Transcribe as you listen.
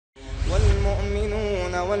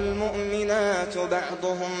والمؤمنات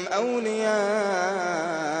بعضهم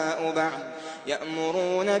أولياء بعض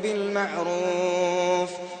يأمرون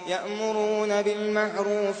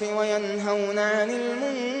بالمعروف وينهون عن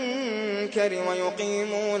المنكر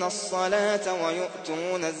ويقيمون الصلاة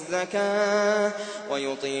ويؤتون الزكاة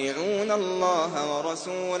ويطيعون الله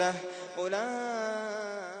ورسوله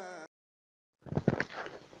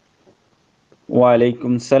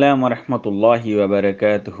ওয়ালাইকুম সালাম ওয়া রাহমাতুল্লাহি ওয়া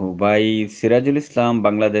বারাকাতুহু। ভাই সিরাজুল ইসলাম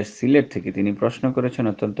বাংলাদেশ সিলেট থেকে তিনি প্রশ্ন করেছেন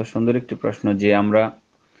অত্যন্ত সুন্দর একটি প্রশ্ন, যে আমরা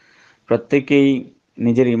প্রত্যেকেই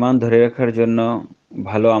নিজের ঈমান ধরে রাখার জন্য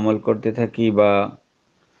ভালো আমল করতে থাকি বা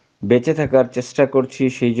বেঁচে থাকার চেষ্টা করছি,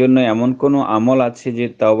 সেই জন্য এমন কোনো আমল আছে যে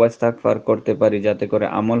তাওবা ইস্তিগফার করতে পারি, যাতে করে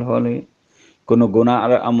আমল হলে কোনো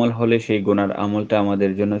গুনার আমল হলে সেই গুনার আমলটা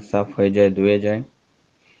আমাদের জন্য সাফ হয়ে যায়, ধুয়ে যায়?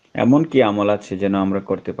 এমন কি আমল আছে যেন আমরা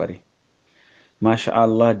করতে পারি?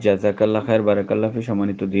 মাশাআল্লাহ, জাযাকাল্লাহ খায়ের, বারাকাল্লাহ ফি।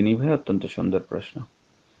 সম্মানিত দিনী ভাই, অত্যন্ত সুন্দর প্রশ্ন।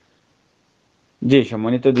 জি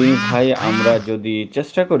সম্মানিত দিনী ভাই, আমরা যদি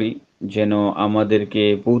চেষ্টা করি যেন আমাদেরকে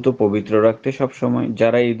পূত পবিত্র রাখতে সব সময়,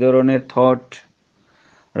 যারা এই ধরনের থট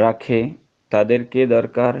রাখে তাদেরকে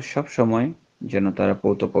দরকার সব সময় যেন তারা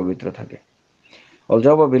পূত পবিত্র থাকে।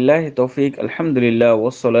 আল-জাওয়াবু বিল্লাহি তৌফিক, আলহামদুলিল্লাহ,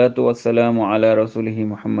 ওয়াসসালাতু ওয়াসসালামু আলা রাসূলিহি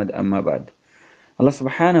মুহাম্মদ, আম্মা বাদ। আল্লাহ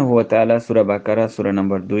সুবহানাহু ওয়া তাআলা সূরা বাকারা সূরা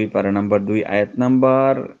নম্বর 2 পারা নম্বর 2 আয়াত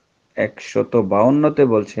নাম্বার 152 তে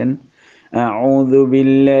বলছেন, আউযু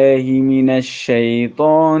বিল্লাহি মিনাশ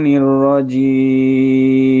শাইতানির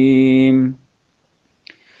রাজীম,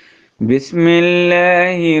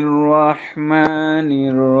 বিসমিল্লাহির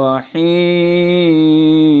রহমানির রহিম,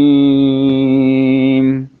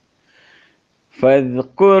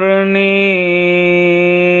 ফাযকুরনি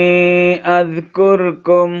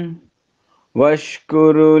আযকুরকুম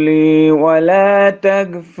ওয়াশকুরুলি ওয়ালা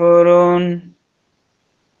তাগফুরুন।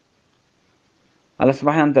 আল্লাহ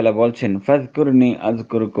সুবহানাহু ওয়া তাআলা বলছেন, ফাযকুরনি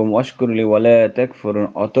আযকুরকুম ওয়াশকুরুলি ওয়ালা তাগফুরুন,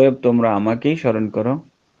 অতএব তোমরা আমাকেই স্মরণ করো,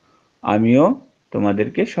 আমিও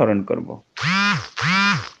তোমাদেরকে স্মরণ করব,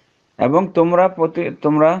 এবং তোমরা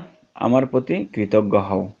আমার প্রতি কৃতজ্ঞ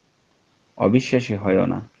হও, অবিশ্বাসী হয়ো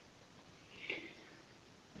না।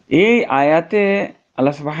 এই আয়াতে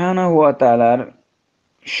আল্লাহ সুবহানাহু ওয়া তাআলার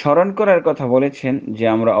স্মরণ করার কথা বলেছেন, যে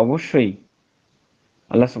আমরা অবশ্যই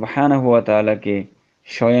আল্লাহ সুবহানাহু ওয়া তাআলাকে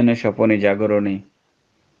শয়নে স্বপনে জাগরণে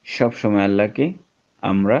সবসময় আল্লাহকে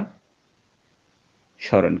আমরা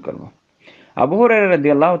স্মরণ করব। আবু হুরায়রা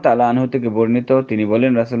রাদিয়াল্লাহু তাআলা আনহু থেকে বর্ণিত, তিনি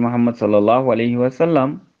বলেন, রাসূল মুহাম্মদ সাল্লাল্লাহু আলাইহি ওয়াসাল্লাম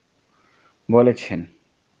বলেছেন,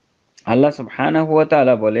 আল্লাহ সুবহানাহু ওয়া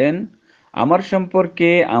তাআলা বলেন, আমার সম্পর্কে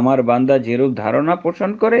আমার বান্দা যেরূপ ধারণা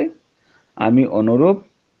পোষণ করে আমি অনুরূপ,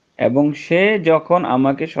 এবং সে যখন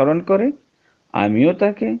আমাকে স্মরণ করে আমিও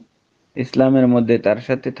তাকে ইসলামের মধ্যে তার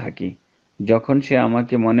সাথে থাকি। যখন সে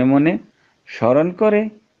আমাকে মনে মনে স্মরণ করে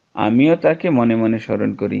আমিও তাকে মনে মনে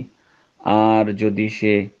স্মরণ করি। আর যদি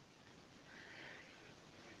সে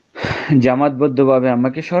জামাতবদ্ধভাবে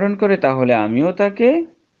আমাকে স্মরণ করে তাহলে আমিও তাকে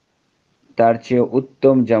তার চেয়ে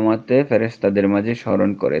উত্তম জামাতে ফেরেশতাদের মাঝে স্মরণ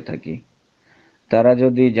করে থাকি। তারা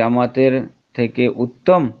যদি জামাতের থেকে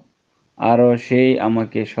উত্তম, আরও সেই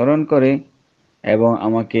আমাকে স্মরণ করে এবং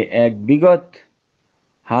আমাকে এক বিগত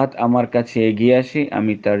হাত আমার কাছে এগিয়ে আসে,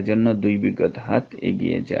 আমি তার জন্য 2 বিগত হাত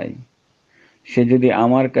এগিয়ে যাই। সে যদি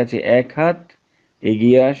আমার কাছে 1 হাত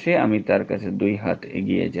এগিয়ে আসে, আমি তার কাছে 2 হাত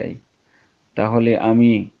এগিয়ে যাই। তাহলে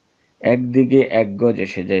আমি একদিকে 1 গজ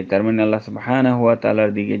এসে যাই। তার মানে আল্লাহ সুবহানাহু ওয়া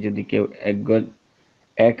তাআলার দিকে যদি কেউ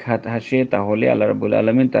 1 হাত আসে, তাহলে আল্লাহ রাব্বুল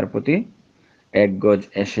আলামিন তার প্রতি 1 গজ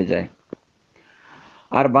এসে যায়।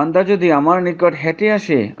 আর বান্দা যদি আমার নিকট হেঁটে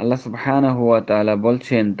আসে, আল্লাহ সুবহানাহু ওয়া তাআলা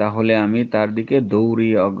বলছেন, তাহলে আমি তার দিকে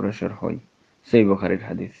দৌড়িয়ে অগ্রসর হই। সহিহ বুখারীর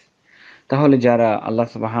হাদিস। তাহলে যারা আল্লাহ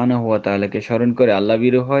সুবহানাহু ওয়া তাআলাকে স্মরণ করে আল্লাহ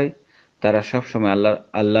ভীরু হয়, তারা সবসময়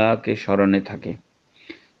আল্লাহকে স্মরণে থাকে।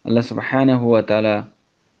 আল্লাহ সুবহানাহু ওয়া তাআলা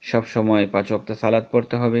সবসময় 5 ওয়াক্ত সালাত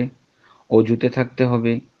পড়তে হবে, অজুতে থাকতে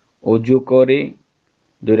হবে, অজু করে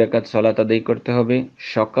 2 রাকাত সালাত আদায় করতে হবে,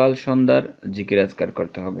 সকাল সন্ধ্যার জিকির আজকার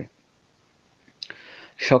করতে হবে।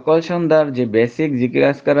 সকাল সন্ধ্যার যে বেসিক জিকির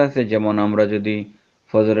আজকার আছে, যেমন আমরা যদি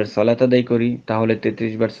ফজরের সালাত আদায় করি তাহলে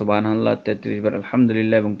 33 বার সুবহানাল্লাহ, 33 বার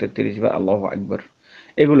আলহামদুলিল্লাহ এবং 33 বার আল্লাহু আকবার,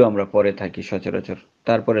 এগুলো আমরা পড়ে থাকি সচরাচর।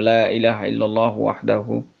 তারপরে লা ইলাহা ইল্লাল্লাহু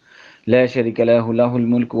ওয়াহদাহু লা শারীকা লাহু লাহুল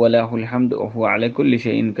মুলকু ওয়া লাহুল হামদু ওয়া হুয়া আলা কুল্লি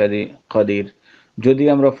শাইইন কাদির। যদি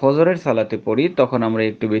আমরা ফজরের সালাতে পড়ি তখন আমরা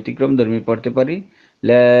একটু ব্যতিক্রমধর্মী পড়তে পারি,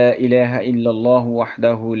 লা ইলাহা ইল্লাল্লাহু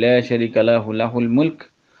ওয়াহদাহু লা শারীকা লাহু লাহুল মুলক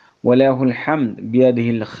ওয়া লাহুল হামদ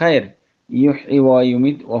বিয়াদিহিল খায়র ইউহয়ি ওয়া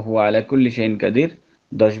ইউমীত ওয়া হুয়া আলা কুল্লি শাইইন কাদির,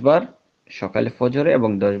 10 বার সকালে ফজরে এবং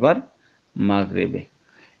 10 বার মাগরিবে।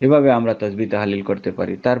 এভাবে আমরা তাসবিহ তাহলিল করতে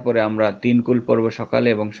পারি। তারপরে আমরা 3 কুল পড়ব সকালে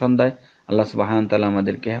এবং সন্ধ্যায়। আল্লাহ সুবহানাহু ওয়া তাআলা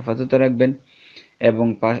আমাদেরকে হেফাজতে রাখবেন এবং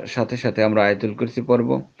সাথে সাথে আমরা আয়াতুল কুরসি পড়ব।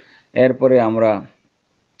 এরপরে আমরা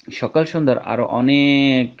সকাল সন্ধ্যার আরো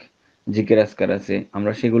অনেক জিকির আজকার আছে,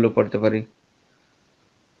 আমরা সেগুলো পড়তে পারি।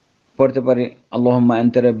 আল্লাহুম্মা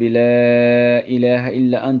আনতা রাব্বি লা ইলাহা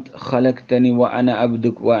ইল্লা আনত খালাকতানি ওয়া আনা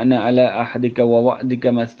আবদুক ওয়া আনা আলা আহদিকা ওয়া ওয়া'দিকা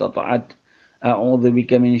মাস্তাতা'ত আউযু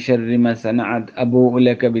বিকা মিন শাররি মা সানা'ত আবু'ু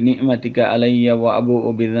লাকা বিনি'মাতিকা আলাইয়া ওয়া আবু'ু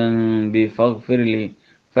বিযানবি ফাগফিরলি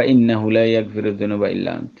ফাইন্নাহু লা ইয়াগফিরুয যুনুবা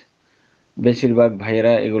ইল্লা আনত। বেশিরভাগ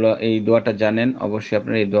ভাইয়েরা এই দোয়াটা জানেন, অবশ্যই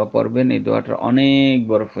আপনারা এই দোয়া পড়বেন। এই দোয়াটার অনেক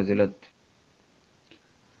বড় ফজিলত।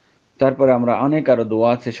 তারপরে আমরা অনেক আরো দোয়া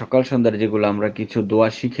আছে সকাল সন্ধ্যার, যেগুলো আমরা কিছু দোয়া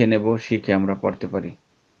শিখে নেব, শিখে আমরা পড়তে পারি।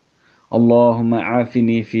 আল্লাহুম্মা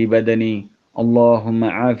আফিনি ফি বাদানি, আল্লাহুম্মা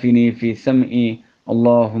আফিনি ফি সামঈ,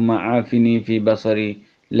 আল্লাহুম্মা আফিনি ফি বাসারি,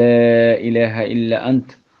 লা ইলাহা ইল্লা আন্ত,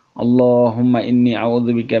 আল্লাহুম্মা ইন্নী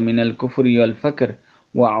আউযু বিকা মিনাল কুফরি ওয়াল ফাকর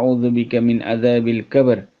ওয়া আউযু বিকা মিন আযাবিল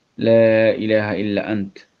কবর, লা ইলাহা ইল্লা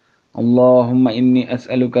আন্ত, আল্লাহুম্মা ইন্নী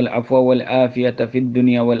আসআলুকাল আফওয়া ওয়াল আফিয়াতা ফিদ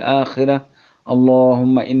দুনিয়া ওয়াল আখিরাহ,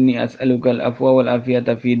 اللهم إني أسألك العفو والعافية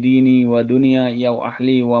في ديني ودنياي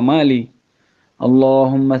وأهلي ومالي،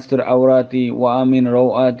 اللهم استر عوراتي وآمن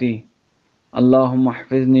روآتي، اللهم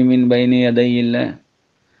احفظني من بين يدي الله،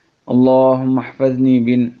 اللهم احفظني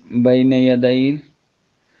من بين يدي।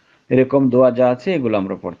 এরকম দোয়া যা আছে এগুলো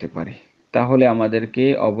আমরা পড়তে পারি। তাহলে আমাদেরকে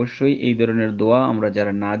অবশ্যই এই ধরনের দোয়া আমরা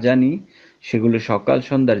যারা না জানি সেগুলো সকাল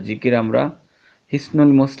সন্ধ্যার জিকির আমরা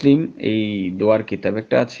হিসনুল মুসলিম এই দোয়ার কিতাব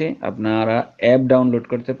একটা আছে, আপনারা অ্যাপ ডাউনলোড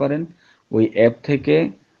করতে পারেন, ওই অ্যাপ থেকে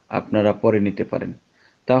আপনারা পড়ে নিতে পারেন।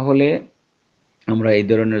 তাহলে আমরা এই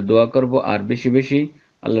ধরনের দোয়া করব। আর বেশি বেশি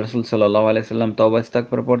আল্লাহ রাসূল সাল্লাল্লাহু আলাইহি সাল্লাম তওবা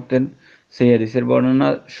ইস্তিগফার পড়তেন। সেই হাদিসের বর্ণনা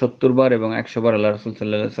 70 বার এবং 100 বার আল্লাহ রাসূল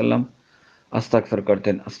সাল্লাল্লাহু আলাইহি সাল্লাম আস্তাগফির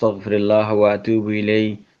করতেন। আস্তাগফিরুল্লাহ ওয়া আতুবু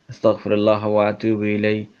ইলাইহি, আস্তাগফিরুল্লাহ ওয়া আতুবু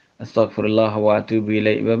ইলাইহি, আস্তাগফিরুল্লাহ ওয়া আতুবু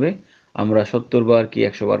ইলাইহি। এভাবে আমরা 70 বার কি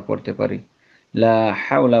 100 বার পড়তে পারি। লা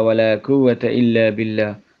হাওলা ওয়ালা কুওয়াতা ইল্লা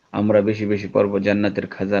বিল্লাহ আমরা বেশি বেশি পড়ব, জান্নাতের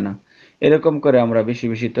খাজানা। এরকম করে আমরা বেশি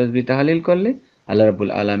বেশি তাসবিহ তাহলিল করলে আল্লাহ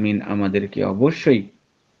রাব্বুল আলামিন আমাদেরকে অবশ্যই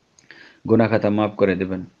গুনাহ খাতা মাফ করে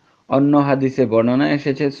দেবেন। অন্য হাদিসে বর্ণনা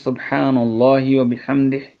এসেছে সুবহানাল্লাহি ওয়া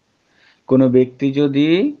বিহামদিহি, কোন ব্যক্তি যদি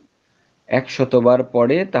 100 বার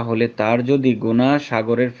পড়ে তাহলে তার যদি গুনাহ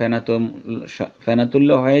সাগরের ফেনাতুল্য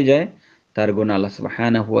হয়ে যায়, তার গুনাহ আল্লাহ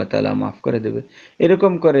সুবহানাহু ওয়া তাআলা মাফ করে দেবে।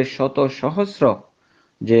 এরকম করে শত সহস্র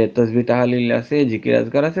যে তাসবিহ তাহলিল আছে, জিকির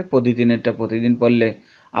আজকার আছে, প্রতিদিনেরটা প্রতিদিন পড়লে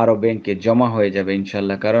আরো ব্যাংকে জমা হয়ে যাবে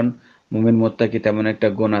ইনশাআল্লাহ। কারণ মুমিন মুত্তাকি তেমন একটা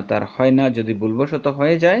গুনাহ তার হয় না। যদি ভুলবশত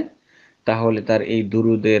হয়ে যায় তাহলে তার এই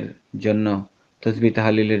দুরুদের জন্য, তাসবিহ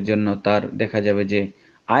তাহলিলের জন্য তার দেখা যাবে যে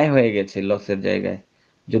আয় হয়ে গেছে লসের জায়গায়।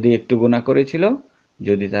 যদি একটু গুনাহ করেছিল,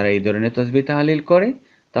 যদি তারা এই ধরনের তাসবিহ তাহলিল করে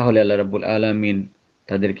তাহলে আল্লাহ রাব্বুল আলামিন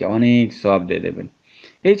তাদেরকে অনেক সওয়াব দিয়ে দেবেন।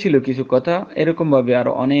 এই ছিল কিছু কথা। এরকম ভাবে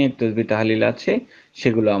আরো অনেক তাসবিহ তাহলিল আছে,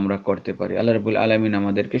 সেগুলো আমরা করতে পারি। আল্লাহ রাব্বুল আলামিন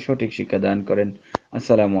আমাদেরকে সঠিক শিক্ষা দান করেন।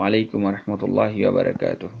 আসসালামু আলাইকুম ওয়া রাহমাতুল্লাহি ওয়া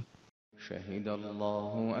বারাকাতুহু। شهد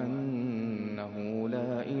الله أنه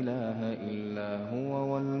لا إله إلا هو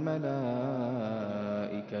والملائكة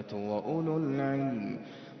وأولو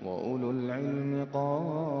العلم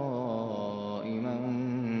قائما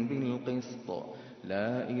بالقسط،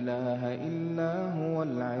 لا إله إلا هو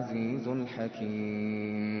العزيز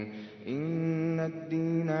الحكيم، إن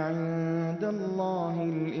الدين عند الله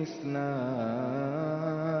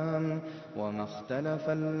الإسلام، وما اختلف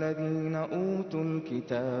الذين أوتوا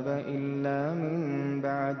الكتاب إلا من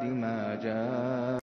بعد ما جاءهم